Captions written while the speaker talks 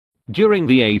During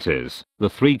the 80s, the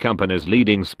three companies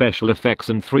leading special effects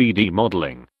and 3D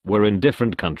modeling were in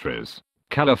different countries.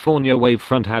 California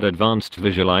Wavefront had Advanced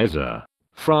Visualizer.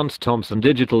 France Thomson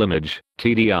Digital Image,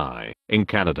 TDI, in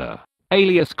Canada.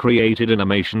 Alias created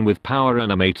animation with Power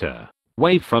Animator.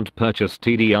 Wavefront purchased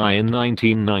TDI in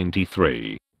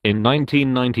 1993. In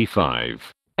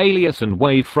 1995, Alias and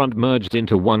Wavefront merged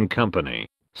into one company.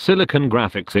 Silicon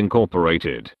Graphics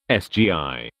Incorporated,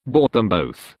 SGI, bought them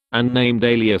both and named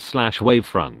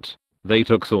Alias/Wavefront. They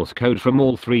took source code from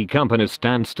all three companies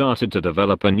and started to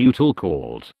develop a new tool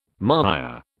called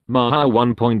Maya. Maya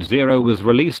 1.0 was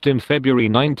released in February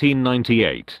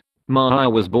 1998. Maya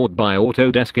was bought by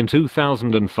Autodesk in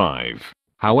 2005.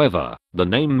 However, the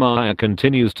name Maya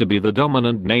continues to be the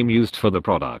dominant name used for the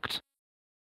product.